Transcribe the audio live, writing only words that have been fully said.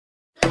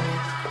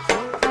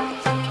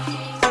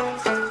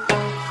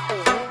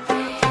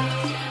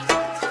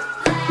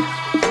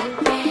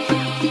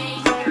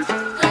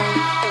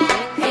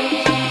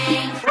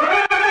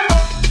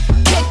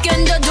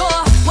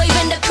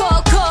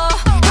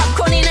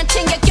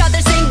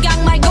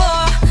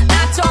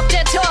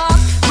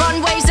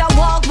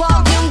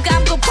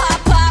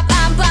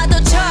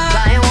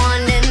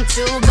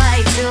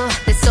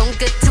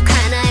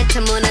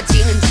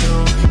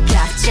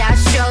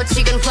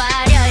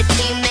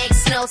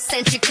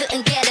cent, you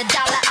couldn't get a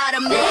dollar out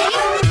of me.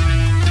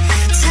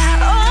 자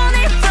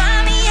오늘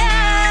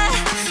밤이야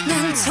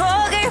난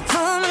독을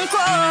품은 꽃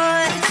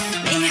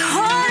네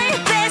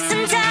혼을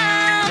뺏은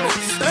다음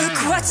Look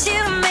what you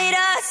made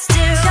us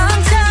do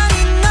천천히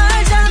널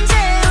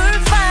잠재울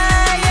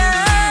fire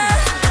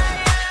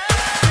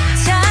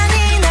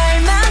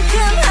잔인할 만큼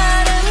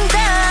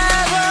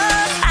아름다워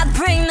I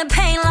bring the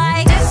pain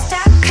like This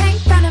that pink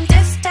venom,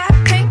 this that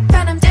pink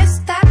venom, this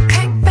that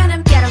pink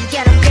venom Get 'em,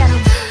 get 'em, get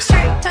 'em.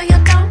 Straight till you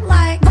don't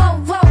like Whoa,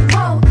 whoa,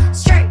 whoa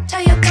Straight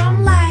till you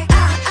don't like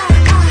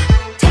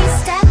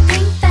Taste that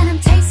pink venom,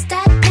 taste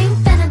that pink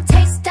venom,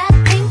 taste that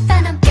pink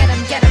venom. Get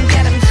 'em, get 'em,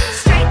 get 'em.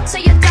 Straight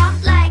till you don't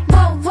like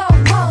Whoa, whoa,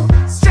 whoa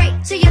Straight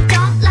till you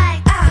don't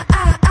like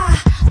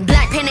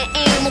BLACKPINK and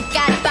animal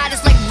got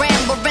bodies like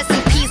Rambo. Rest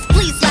in peace,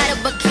 please light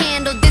up a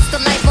candle. This the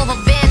life of a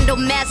vandal,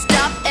 messed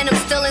up, and I'm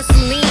still in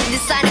saline.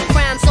 Decided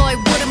crime, so it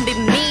wouldn't be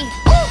me.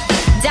 Ooh.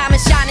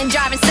 Diamond shining,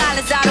 driving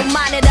silence, I don't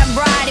mind it. I'm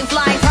riding,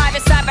 flying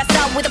private side by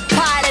side with a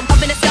pilot.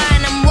 Up in the sky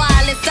and I'm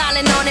wildin',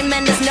 styling on him,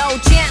 and there's no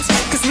chance.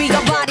 Cause we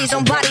got bodies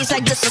on bodies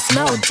like this a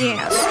slow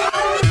dance.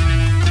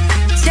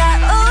 자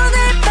오늘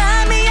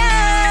밤이야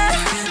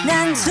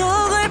난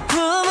독을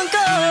품은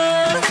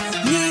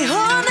꽃네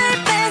혼을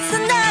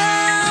뺏은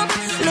다음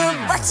Look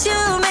what you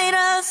made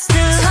us do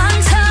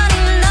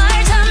천천히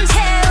널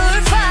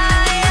잠재울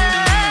fire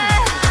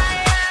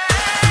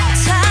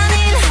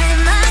잔인할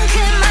만큼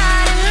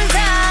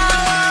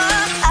아름다워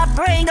I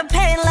bring the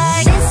pain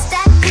like This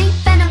that pink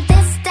venom,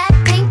 this that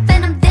pink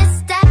venom,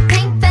 this that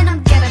pink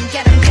venom. Get 'em,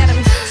 get 'em, get 'em.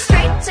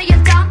 Straight till you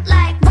don't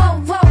like Whoa,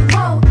 whoa,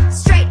 whoa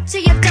Straight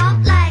till you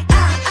don't like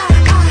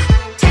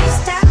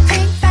Taste that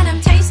pink venom,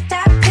 taste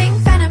that pink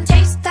venom,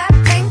 taste that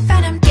pink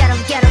venom Get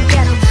 'em, get 'em,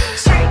 get 'em.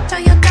 Straight till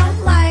you don't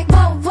like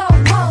Whoa, whoa,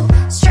 whoa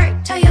Straight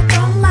till you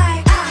don't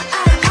like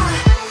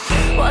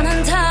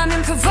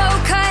원한다면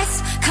provoke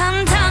us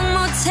감당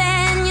못해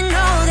and you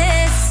know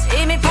this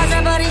이미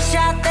퍼져버린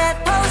shot that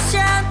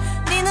potion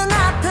네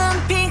눈아픈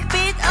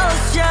핑크빛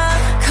ocean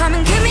Come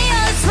and give me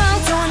all the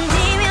smoke don't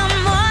need me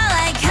more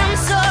like I'm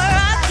so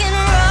rock and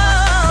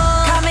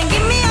roll Come and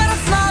give me all the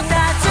flow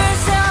that 줄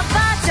세워봐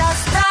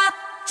just stop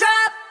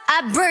drop I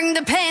bring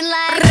the pain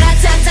like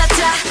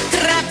Ratatata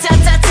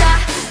ratatata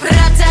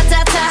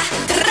ratatata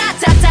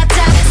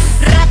ratatata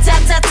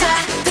ratatata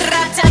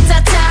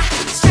ratatata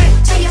Straight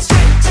till you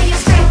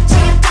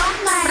don't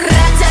like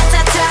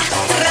Ratatata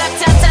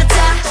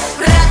ratatata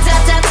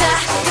ratatata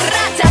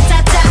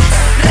ratatata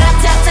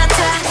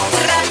ratatata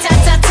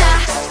ratatata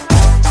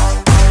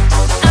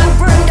I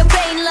bring the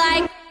pain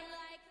like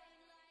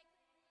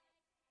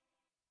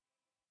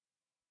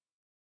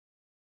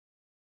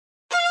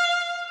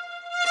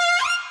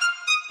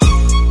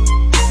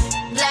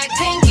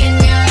BLACKPINK in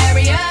your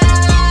area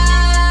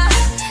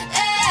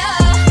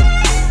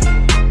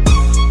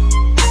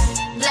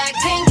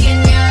BLACKPINK in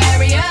your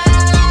area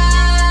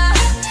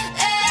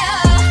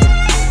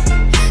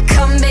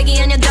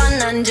컴백이 아니었던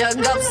난 적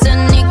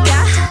없으니까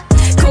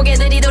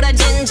고개들이 돌아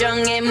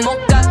진정에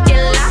못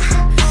걷길라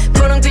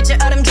분홍빛의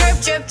얼음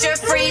drip drip drip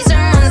freezer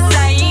on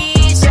side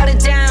shut it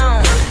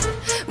down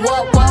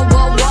Whoa whoa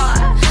whoa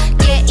whoa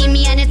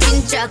게임이 아니야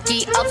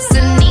진적이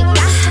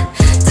없으니까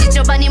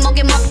지저분이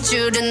목에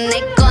먹줄은 내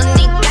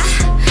거니까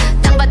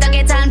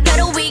땅바닥에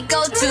단패로 we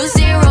go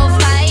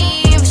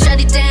 205 shut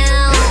it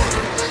down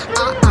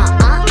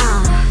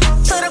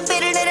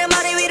초록빛을 내려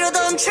머리 위로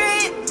don't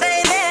trip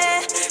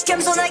baby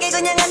겸손하게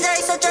그냥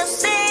앉아있어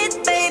just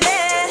sit baby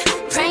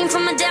Praying for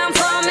my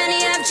downfall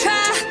many have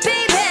tried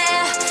baby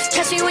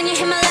Catch me when you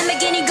hit my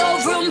Lamborghini go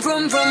vroom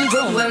vroom vroom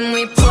vroom When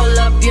we pull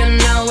up you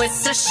know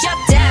it's a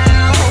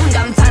shutdown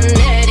간판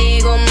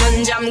내리고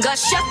문 잠궈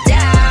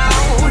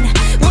shutdown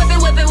Whip it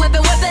whip it whip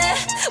it whip it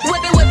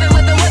Whip it whip it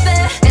whip it whip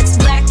it It's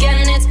black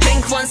and it's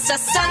pink once the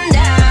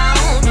sundown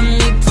When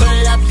we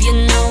pull up you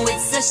know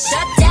it's a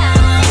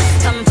shutdown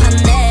간판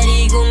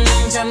내리고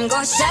문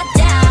잠궈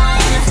shutdown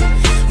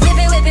Whip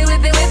it whip it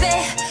whip it whip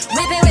it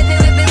Whip it whip it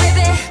whip it whip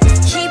it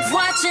Keep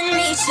watching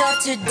me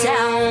shut it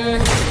down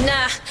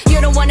Nah, you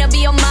don't wanna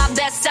be on my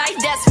best side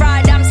That's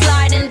right, I'm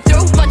sliding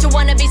through Bunch of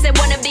wannabes that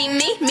wanna be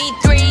me Me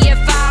three if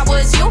I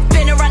was you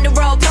Been around the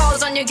world,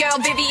 pose on your girl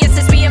VVS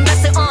as we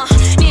invested,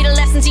 Need a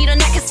lesson, see the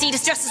neck and see the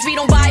stresses we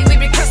don't buy, we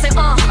regress it,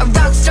 A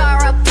rock star,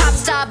 a pop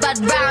star, but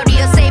rowdy.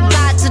 I say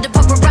bye to the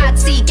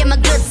paparazzi. Get my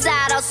good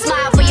side, I'll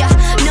smile for ya.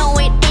 No,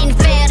 it ain't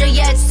fair to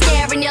ya. It's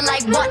scaring you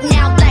like what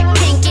now?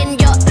 BLACKPINK in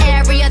your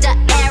area. The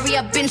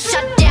area been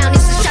shut down.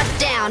 It's a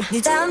shutdown.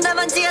 네 다음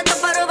답안지야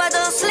똑바로 봐도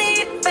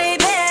sleep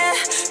baby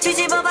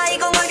뒤집어봐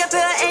이건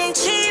가격표야 ain't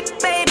cheap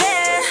baby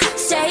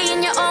Stay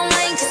in your own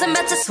lane cause I'm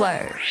about to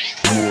swerve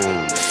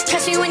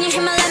Catch me when you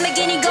hit my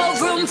Lamborghini go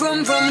vroom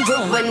vroom vroom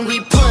vroom When we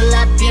pull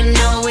up, you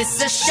know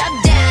it's a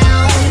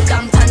shutdown.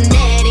 간판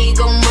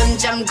내리고 문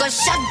잠궈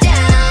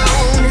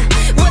shutdown.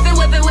 Whip it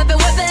whip it whip it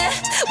whip it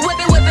Whip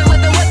it whip it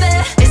whip it whip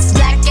it It's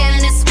black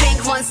and it's pink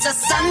once the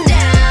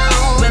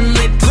sundown. When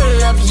we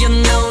pull up you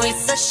know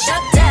it's a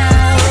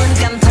shutdown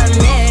간판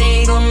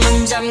내리고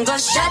문 잠궈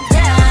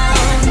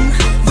shutdown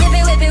Whip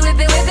it whip it whip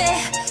it whip it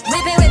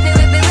Whip it whip it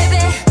whip it whip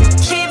it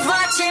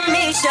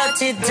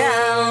shut it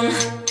down.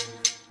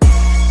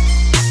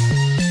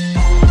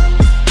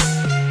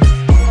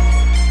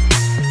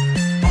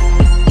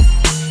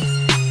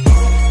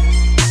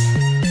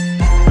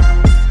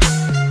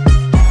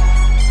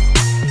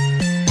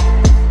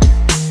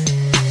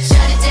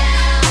 Shut it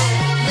down.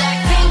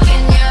 BLACKPINK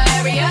in your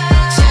area.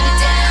 Shut it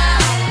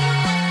down.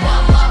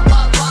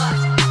 What?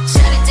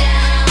 Shut it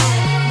down.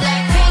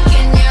 BLACKPINK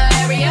in your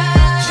area.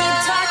 Keep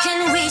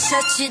talking, we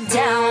shut you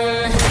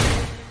down.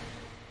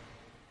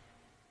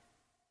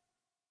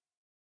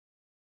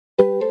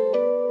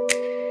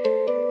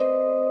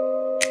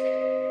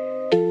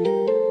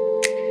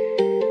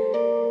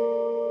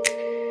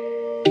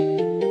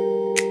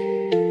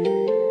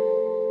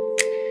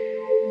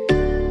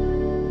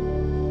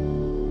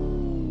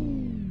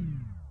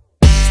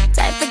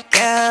 Type of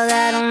girl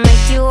that'll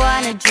make you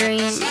wanna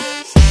dream.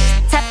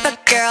 Type of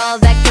girl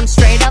that comes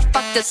straight up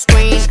off the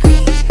screen.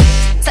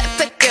 Type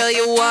of girl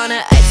you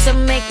wanna ice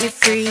and make me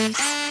freeze.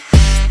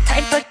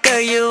 Type of girl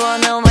you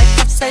wanna wake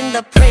up in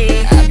the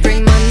pre. I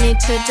bring money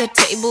to the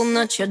table,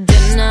 not your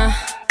dinner.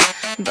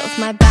 Both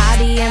my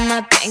body and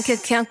my bank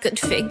account could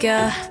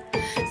figure.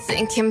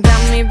 Thinking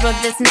about me, but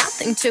there's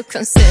nothing to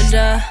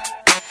consider.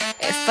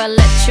 If I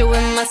let you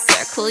in my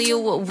circle, you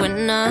a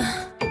winner.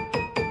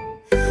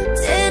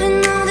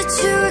 Didn't know that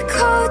you were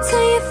cold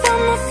till you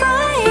found my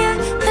fire.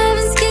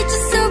 Heaven's gate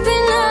just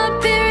open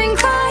up, hearing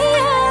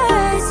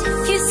quiet.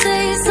 If you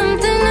say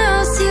something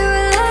else, you're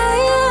a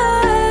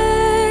liar.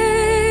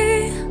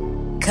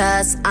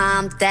 Cause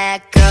I'm that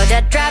girl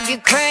that drive you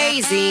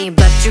crazy,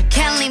 but you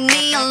can't leave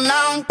me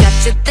alone.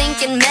 Got you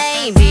thinking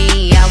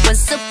maybe I was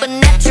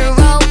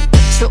supernatural,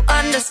 put you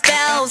under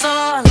spells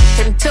or look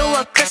into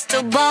a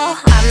crystal ball.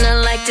 I'm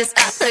not like these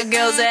other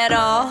girls at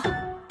all.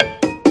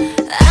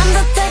 I'm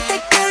the type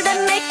of girl that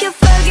make you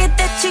forget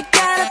that you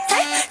got a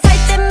type.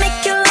 Type that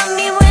make you love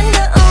me when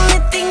the only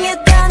thing you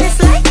done is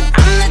like.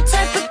 I'm the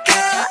type of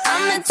girl,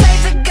 I'm the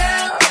type of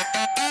girl.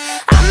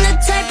 I'm the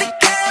type of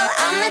girl,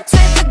 I'm the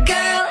type of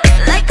girl.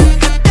 Like a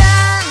da-da,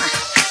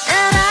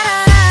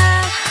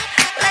 da-da-da-da.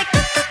 Like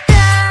a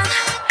da-da,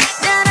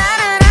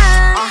 da-da-da-da.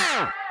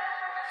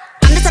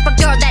 I'm the type of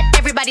girl that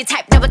everybody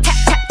type, double tap,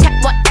 tap, tap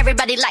what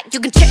everybody like. You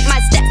can check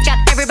my steps,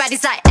 got everybody's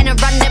side, and I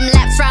run them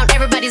laps round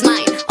everybody's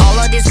mind. All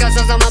of these girls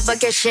on some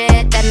bucket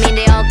shit, that mean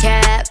they all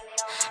cap.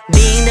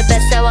 Being the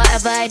best at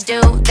whatever I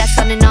do, that's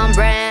something on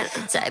brand.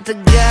 Type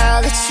of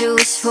girl that you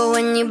wish for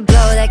when you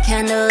blow that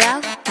candle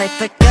out.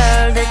 Type of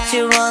girl that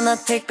you wanna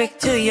take back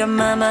to your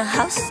mama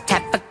house.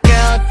 Type of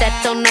girl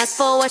that don't ask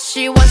for what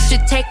she wants to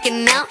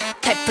taking out.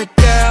 Type of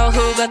girl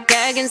who got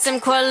gag and some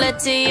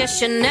quality of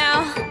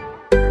Chanel.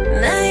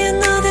 Now you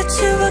know that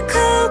you were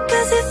cold,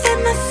 cause you fed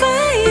my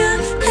fire.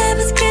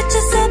 Heaven's gate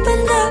just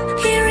opened up,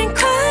 hearing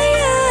quiet.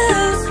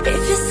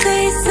 If you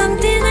say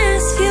something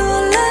else, you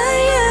a liar.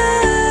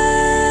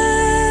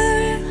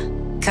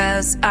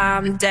 Cause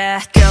I'm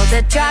that girl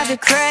that drive you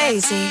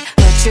crazy,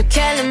 but you're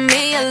killing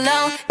me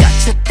alone.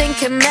 Got you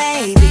thinking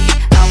maybe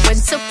I went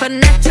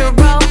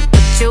supernatural,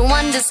 put you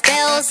under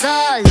spells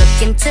or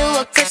look into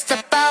a crystal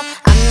ball.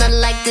 I'm not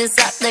like these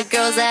other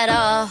girls at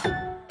all.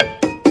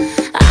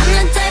 I'm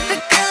the type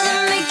of girl that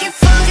make you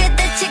forget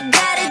that you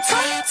got it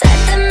tight.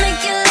 Type that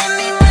make you let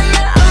me when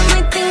the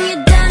only thing you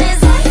done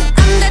is like.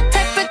 I'm the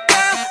type of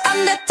girl, I'm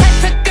the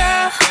type of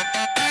girl.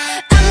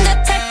 I'm the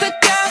type of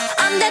girl,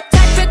 I'm the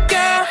type of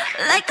girl.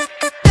 Like a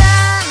da-da,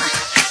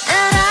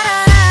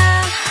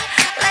 da-da-da-da.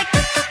 Like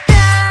a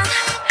da-da,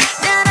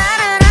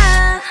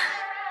 da-da-da-da.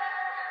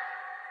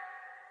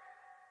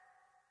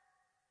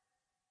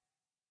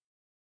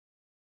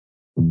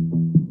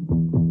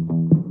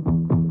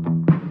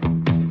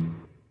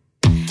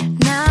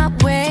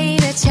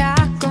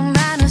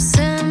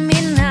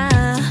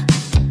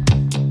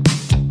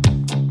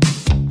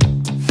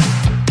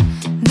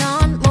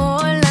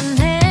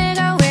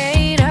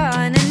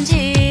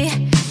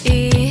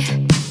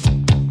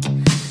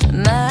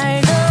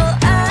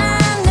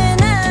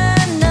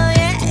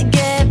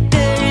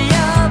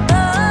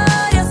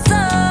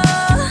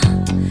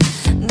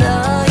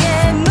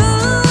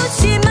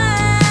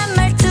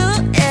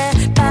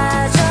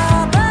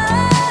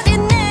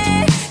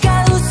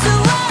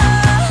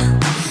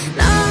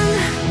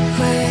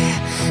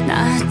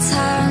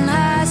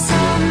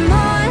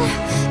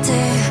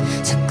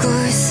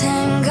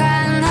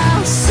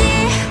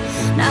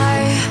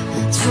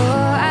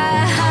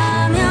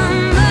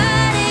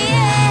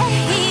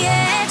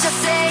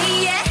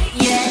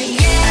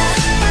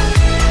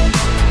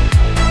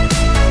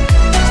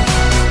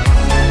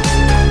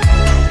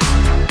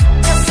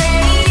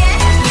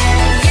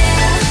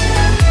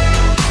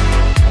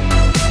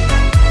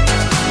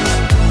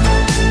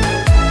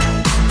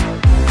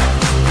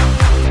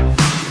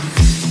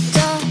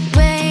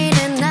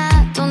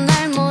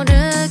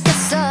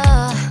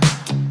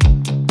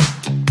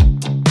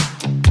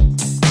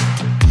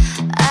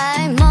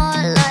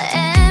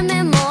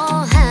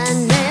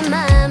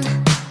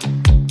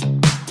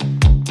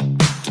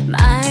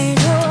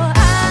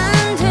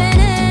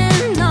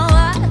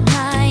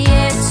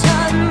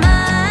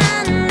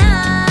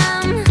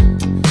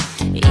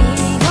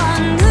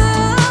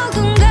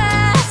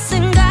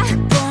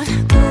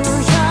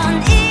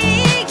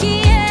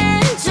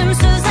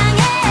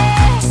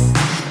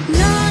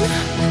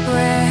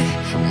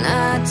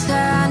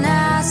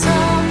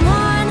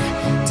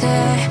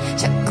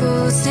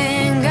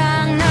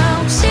 생각나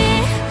혹시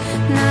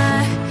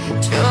날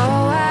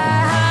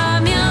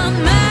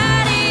좋아하면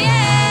말이야.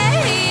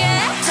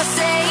 Just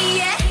say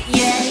yeah,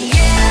 yeah,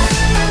 yeah.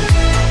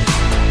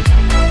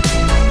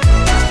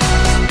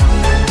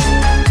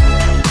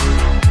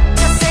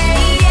 Just say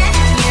yeah,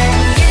 yeah,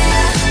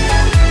 yeah.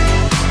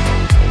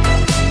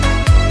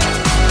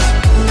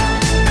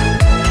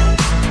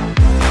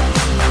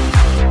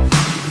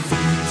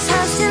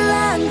 사실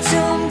난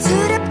좀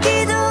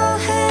두렵기도 해.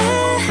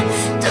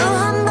 또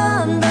한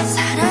번 더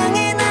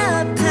사랑에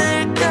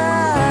나쁠까.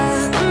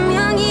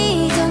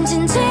 운명이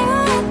던진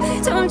제목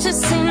앞에 Don't you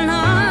say no.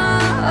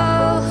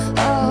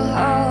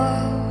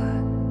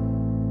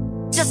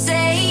 Just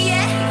say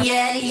yeah,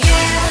 yeah, yeah.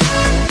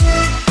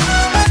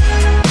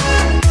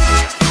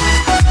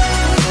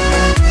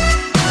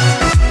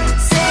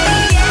 Say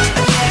yeah,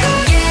 yeah,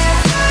 yeah.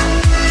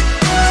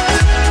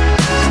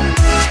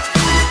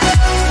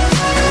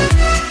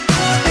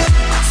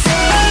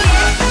 Say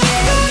yeah,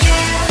 yeah,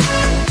 yeah.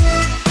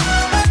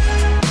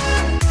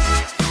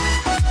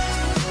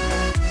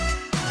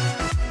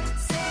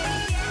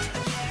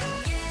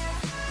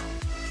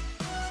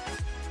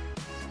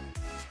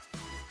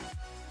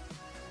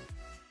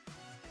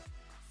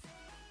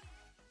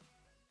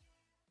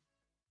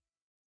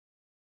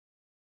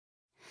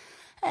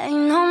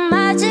 Ain't no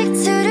magic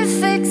to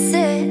fix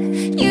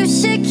it. You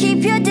should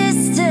keep your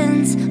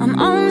distance. I'm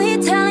only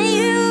telling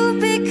you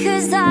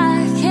because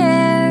I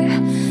care.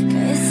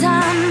 'Cause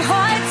I'm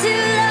hard to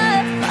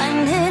love,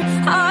 find it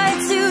hard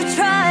to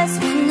trust.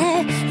 When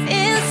it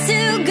feels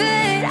too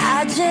good,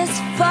 I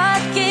just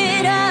fuck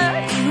it up.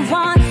 You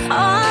want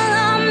all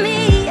of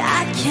me,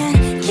 I can't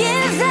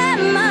give that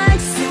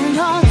much. So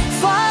don't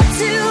fall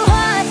too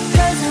hard,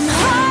 'cause I'm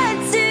hard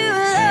to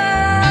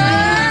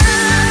love.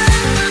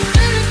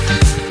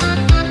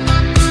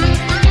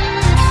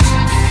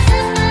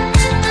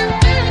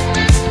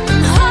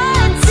 I'm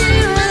hard to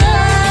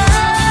love.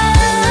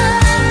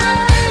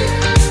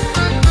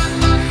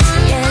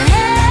 Yeah.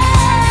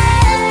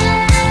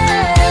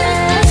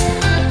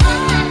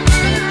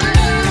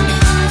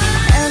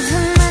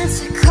 Never meant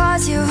to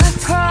cause you a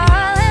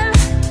problem.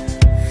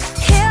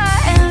 Here I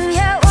am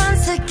yet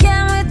once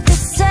again with the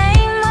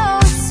same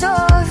old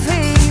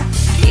story.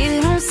 You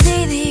don't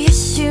see the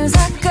issues I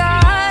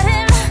got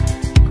in.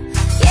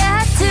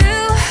 Yeah, I do.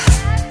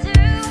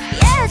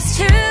 Yeah, it's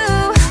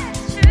true.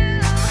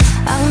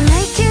 I'll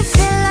make you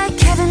feel like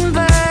heaven,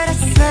 but I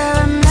swear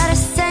I'm not a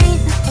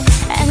saint.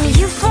 And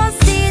you won't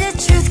see the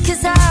truth,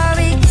 'cause I'll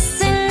be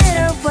kissing it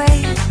away.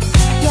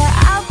 Yeah,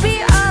 I'll be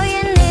all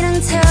you need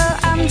until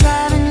I'm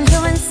driving you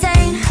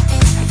insane.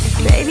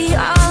 Baby,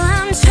 all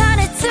I'm trying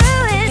to do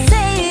is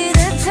save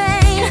the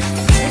pain.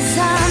 'Cause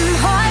I'm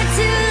hard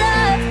to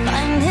love,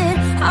 find it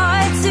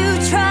hard to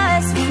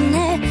trust. When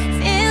it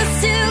feels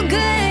too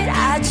good,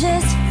 I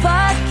just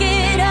fuck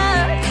it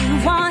up. You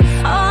want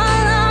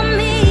all of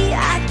me,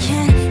 I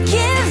can't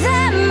give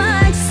that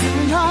much. So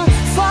don't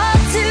fall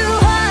too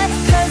hard,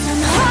 'cause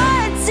I'm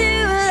hard to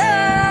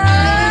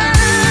love.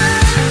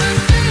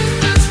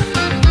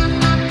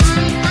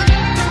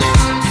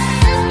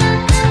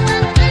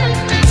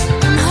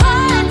 I'm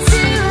hard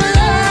to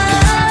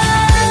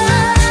love.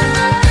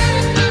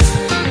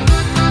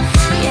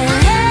 Yeah.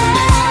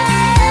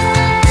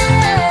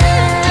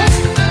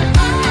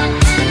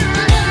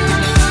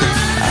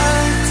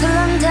 Till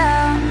I'm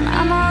down,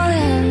 I'm all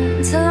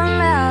in. Till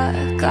I'm out,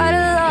 got a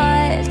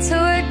lot to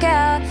work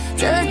out.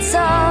 Till it's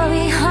all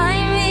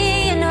behind me,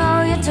 you know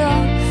you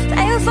don't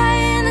play a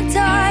fire in the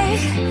dark.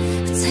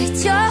 Protect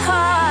your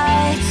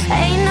heart,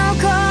 ain't no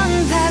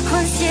going back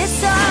once you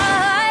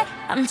start.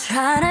 I'm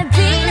trying to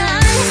be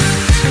nice.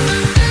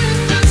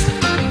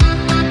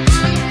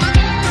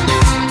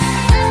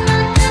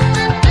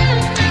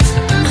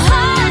 I'm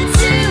hard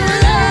to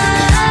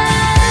love.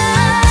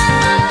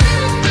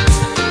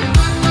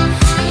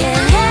 Yeah.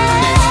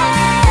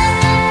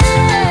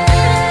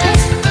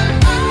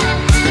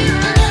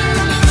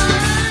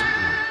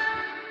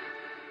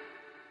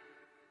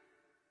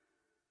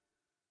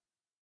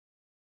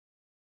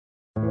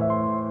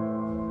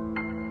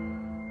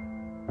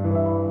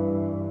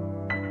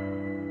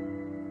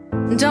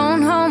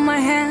 Don't hold my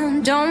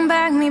hand, don't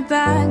back me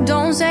back.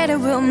 Don't say that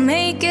we'll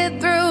make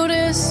it through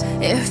this.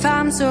 If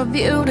I'm so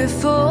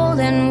beautiful,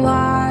 then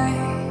why?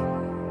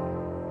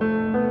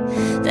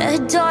 The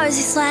doors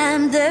we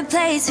slammed, the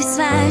place we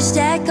smashed,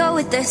 echo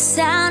with the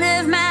sound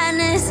of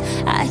madness.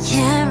 I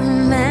can't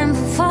remember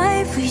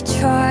why we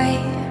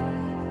tried.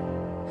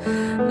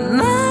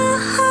 My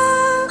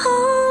heart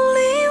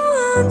only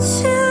wants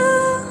you.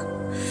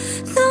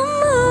 The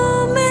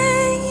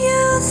moment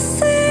you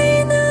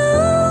say no.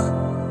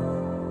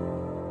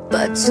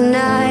 But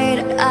tonight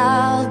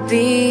I'll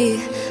be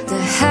the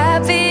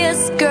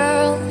happiest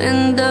girl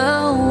in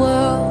the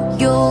world.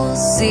 You'll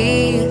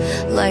see,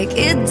 like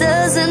it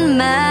doesn't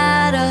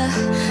matter.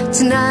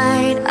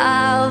 Tonight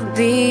I'll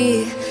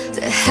be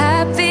the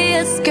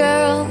happiest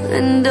girl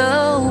in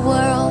the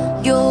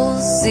world. You'll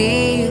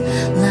see,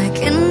 like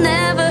it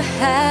never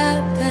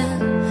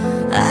happened.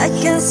 I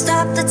can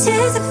stop the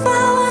tears if I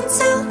want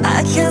to. I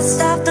can't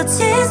stop the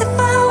tears if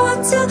I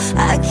want to.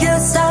 I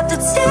can't stop the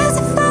tears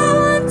if I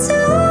want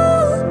to.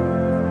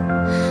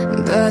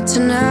 But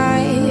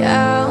tonight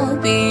I'll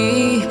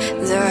be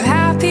the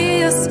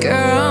happiest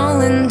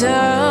girl in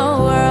the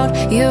world.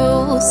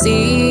 You'll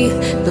see,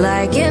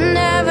 like it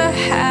never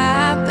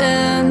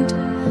happened.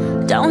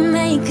 Don't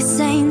make a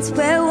saint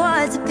where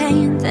words of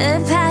pain.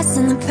 They're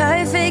passing the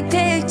perfect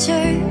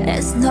picture.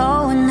 There's no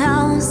one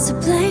else to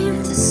blame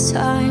this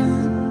time.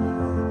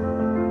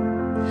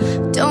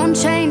 Don't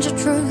change the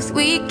truth,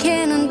 we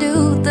can't undo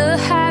the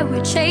high we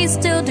chase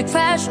till the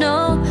crash. No,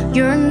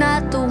 you're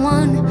not the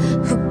one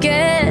who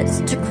gets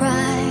to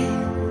cry.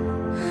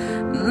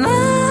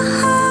 My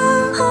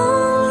heart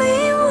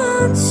only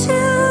wants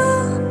you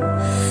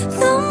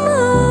the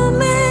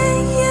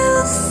moment you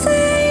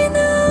say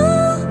no.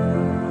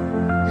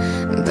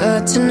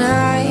 But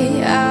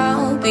tonight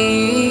I'll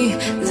be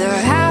the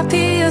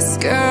happiest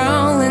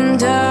girl in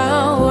the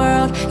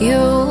world.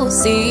 You'll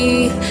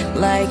see,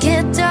 like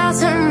it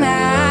doesn't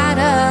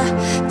matter.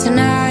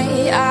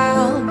 Tonight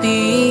I'll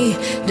be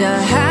the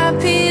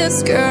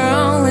happiest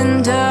girl in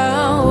the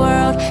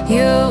world.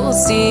 You'll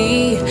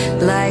see,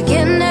 like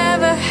it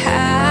never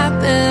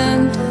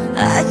happened.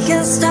 I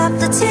can't stop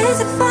the tears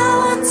if I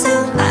want to.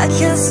 I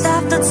can't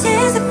stop the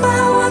tears if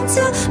I want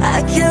to.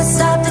 I can't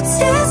stop the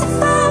tears if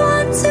I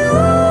want to.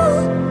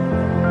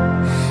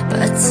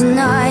 But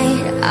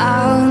tonight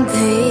I'll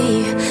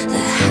be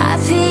the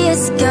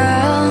happiest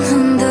girl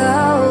in the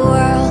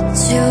world.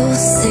 You'll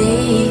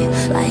see,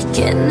 like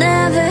it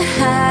never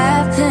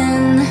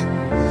happened.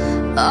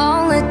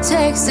 All it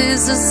takes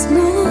is a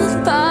smooth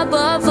pop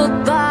of a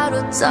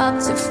bottle top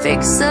to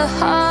fix a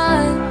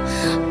heart,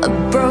 a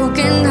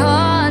broken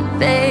heart,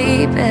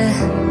 baby.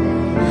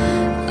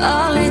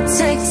 All it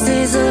takes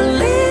is a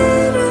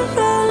little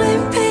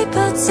rolling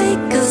paper.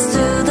 Take us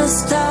to the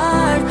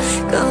start,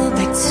 go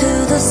back to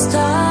the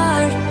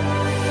start.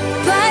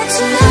 But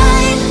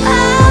tonight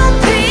I'll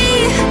be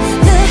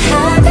the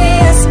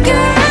happiest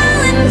girl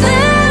in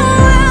the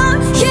world.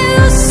 You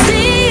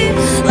see,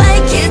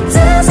 like it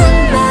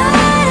doesn't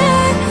matter.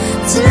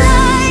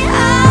 Tonight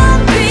I'll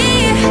be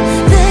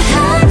the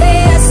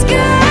happiest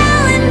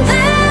girl in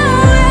the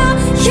world.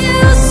 You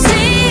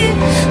see,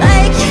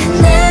 like it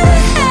never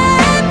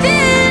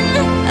happened.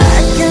 I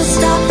can't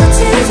stop the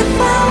tears if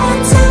I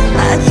want to.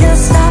 I can't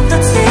stop the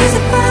tears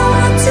if I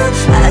want to.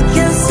 I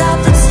can't stop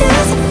the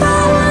tears if I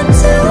want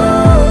to.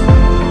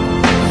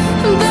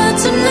 But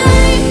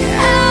tonight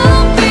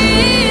I'll be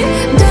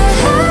the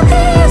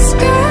happiest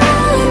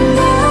girl in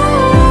the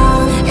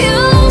world.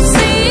 You'll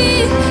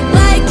see,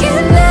 like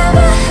it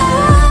never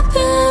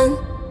happened.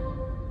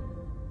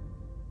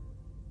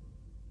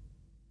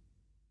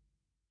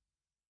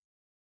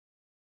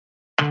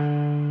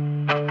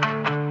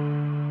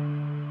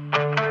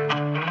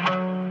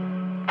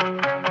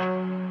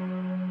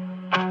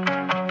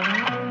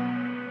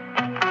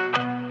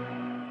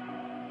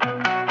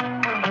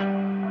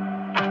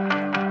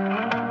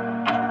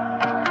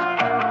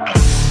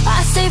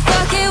 I say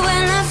fuck it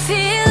when I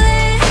feel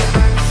it,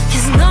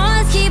 'cause no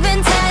one's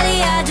keeping tally.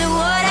 I do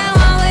what I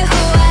want with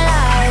who I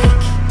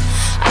like.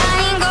 I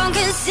ain't gon'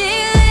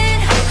 conceal it.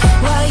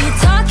 While you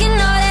talking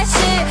all that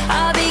shit,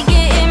 I'll be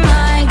getting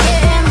mine,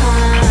 getting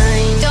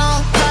mine. Don't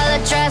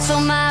apologize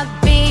for my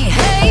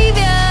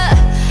behavior.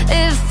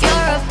 If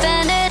you're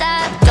offended,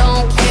 I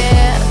don't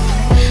care.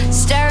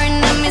 Staring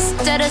at me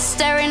instead of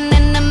staring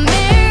in the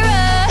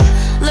mirror.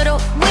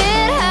 Little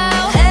weird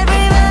how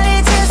everybody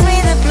tells me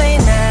to play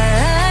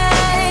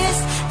nice.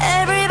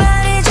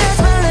 Everybody just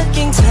been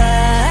looking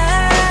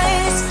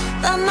twice.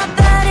 But my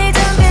body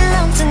don't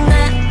belong to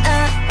none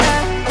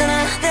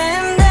of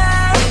them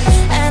now.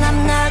 And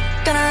I'm not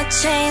gonna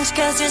change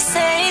 'cause you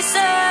say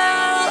so.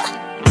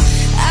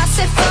 I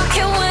say fuck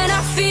it when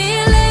I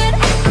feel it,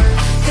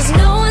 'cause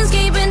no one's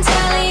keeping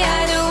tally.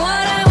 I do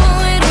what I want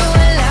with who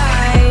I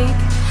like.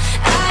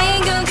 I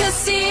ain't gonna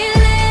conceal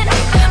it.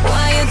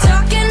 While you're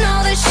talking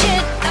all this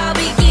shit, I'll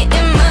be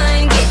getting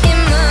mine,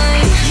 getting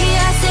mine.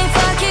 Yeah, I say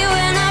fuck it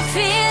when I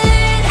feel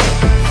it,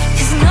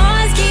 'cause no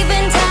one's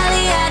keeping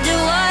tally. I do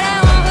what I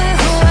want with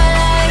who I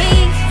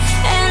like.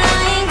 And I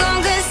ain't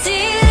gonna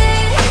conceal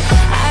it.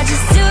 I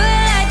just do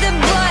it like the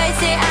boys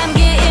say. I'm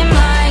getting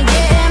mine,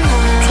 getting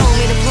mine. Told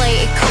me to play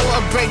it cool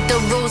or break the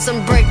rules. I'm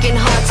breaking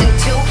hearts in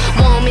two.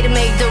 Want me to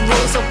make the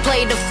rules, so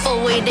play the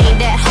fool. It ain't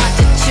that hard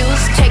to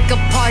choose. Take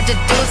apart the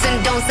do's and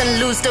don'ts and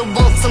lose the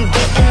wants. I'm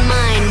getting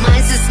mine.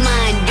 Mine's is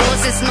mine,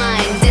 yours is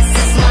mine. This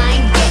is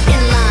mine, get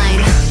in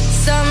line.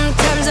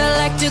 Sometimes I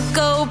like to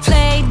go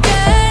play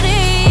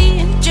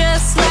dirty,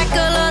 just like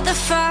all other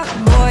fuck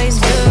boys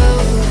do.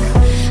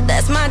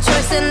 That's my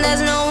choice and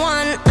there's no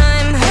one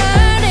I'm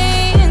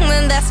hurting.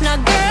 And that's not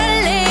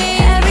girly.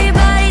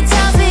 Everybody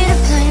tells me to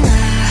play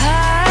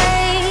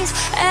nice.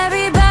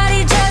 Everybody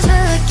just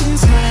been looking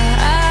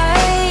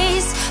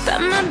twice. But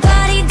my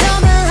body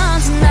don't belong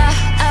to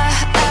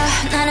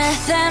none of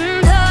them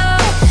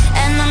though.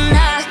 And I'm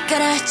not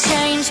gonna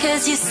change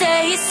 'cause you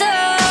say so.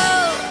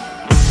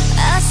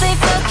 I say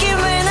fuck it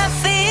when I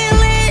feel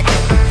it,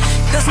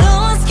 'cause no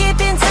one's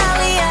keeping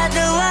tally. I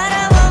do what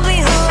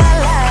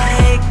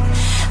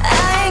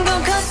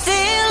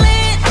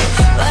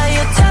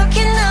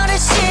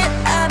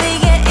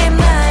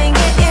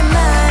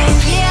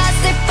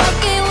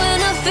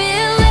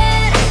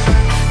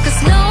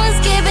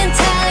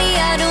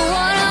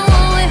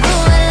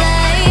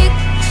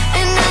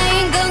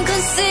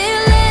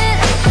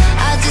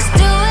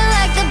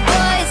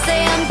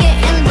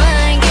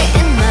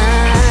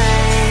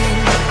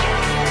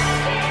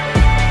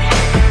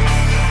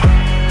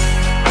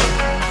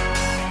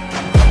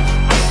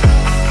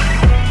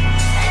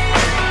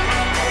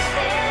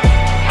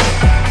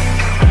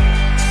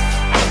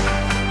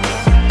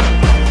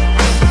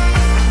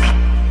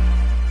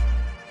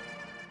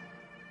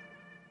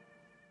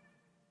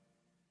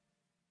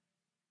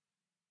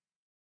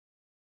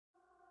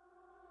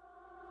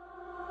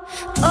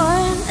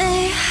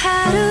오늘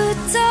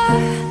하루도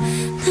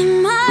내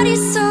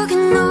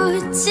머릿속엔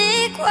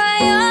오직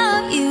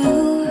와요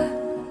You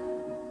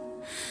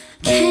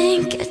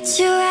Can't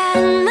get you out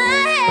of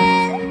my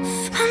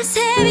head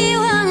밤새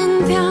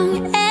비워낸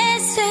병에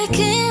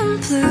새긴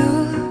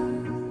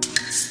blue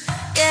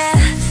Yeah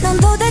넌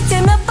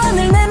도대체 몇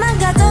번을 내 맘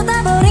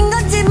가져다 버린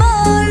건지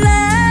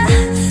몰라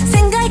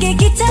생각에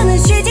기차는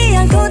쉬지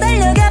않고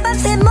달려가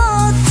밤새 못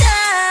자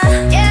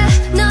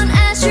Yeah 넌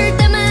아쉬울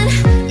때만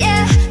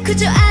Yeah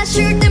그저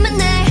아쉬울 때만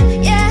내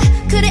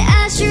Yeah 그래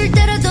아쉬울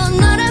때라도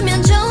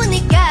너라면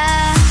좋으니까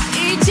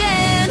이젠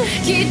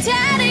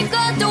기다릴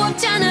것도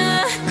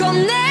없잖아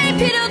겁낼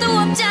필요도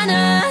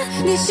없잖아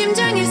네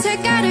심장의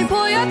색깔을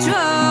보여줘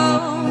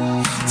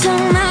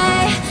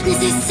정말 내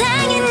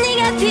세상에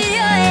네가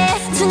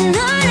필요해 두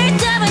눈을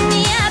떠본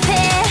네 앞에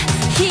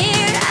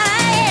Here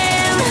I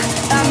am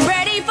I'm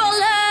ready for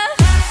love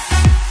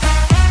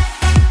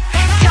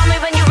Tell me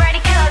when you're ready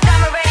cause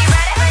I'm already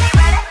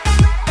ready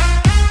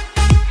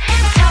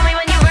Tell me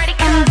when you're ready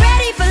cause I'm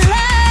ready for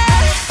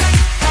love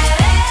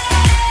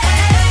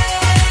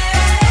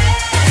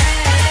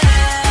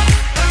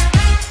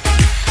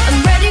I'm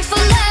ready for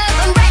love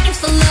I'm ready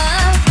for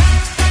love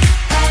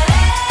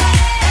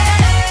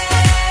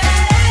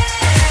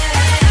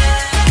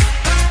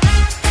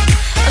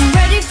I'm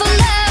ready for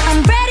love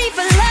I'm ready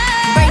for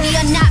love Ready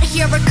or not,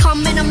 here I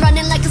come and I'm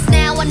running like a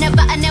snail.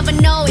 I never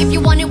know if you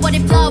wanted what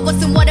if love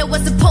wasn't what it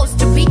was supposed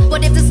to be.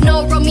 What if there's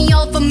no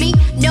Romeo for me?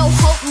 No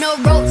hope, no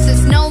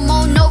roses, no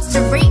more notes to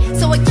read.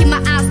 So I keep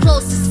my eyes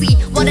closed to see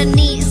what I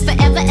need is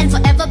forever and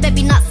forever,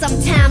 baby, not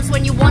sometimes.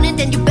 When you want it,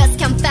 then you best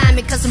come find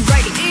me, cause I'm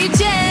ready.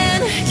 이젠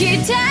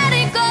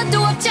기다릴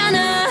것도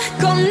없잖아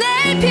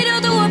겁낼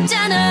필요도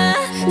없잖아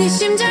네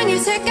심장의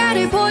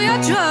색깔을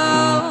보여줘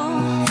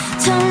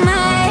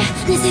정말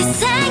내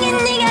세상에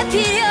네가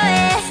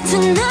필요해 두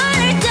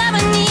눈을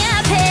떠본 네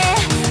앞에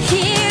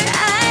Here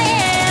I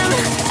am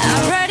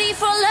I'm ready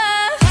for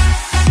love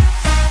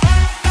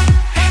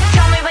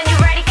Tell me when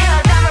you're ready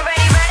cause I'm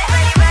already ready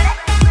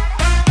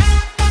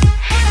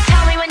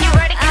Tell me when you're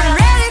ready cause I'm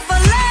ready for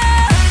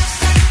love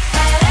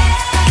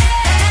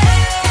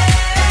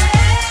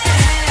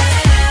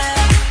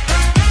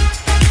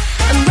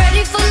I'm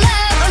ready for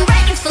love, I'm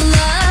ready for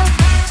love.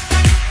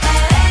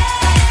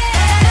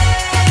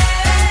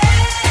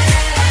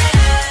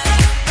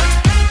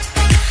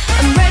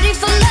 I'm ready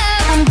for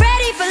love, I'm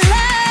ready for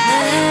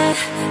love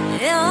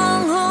내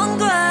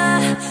영혼과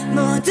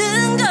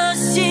모든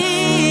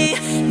것이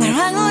날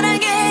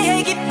황홀하게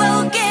해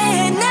기쁘게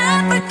해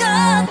나쁠 거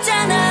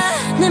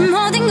없잖아 내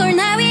모든 걸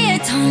나 위에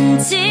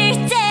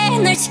던질 때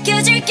널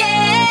지켜줄게